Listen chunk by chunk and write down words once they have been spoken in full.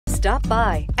Stop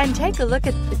by and take a look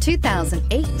at the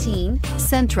 2018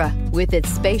 Sentra. With its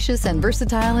spacious and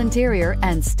versatile interior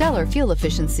and stellar fuel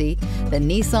efficiency, the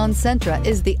Nissan Sentra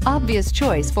is the obvious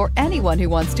choice for anyone who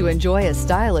wants to enjoy a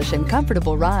stylish and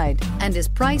comfortable ride and is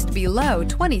priced below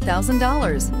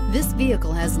 $20,000. This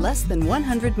vehicle has less than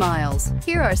 100 miles.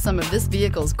 Here are some of this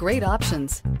vehicle's great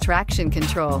options: traction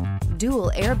control,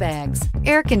 dual airbags,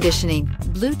 air conditioning,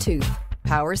 Bluetooth,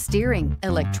 power steering,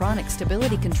 electronic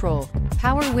stability control,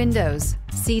 power windows,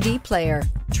 CD player,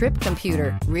 trip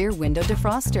computer, rear window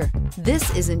defroster.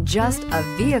 This isn't just a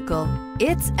vehicle,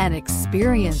 it's an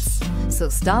experience. So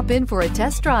stop in for a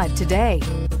test drive today.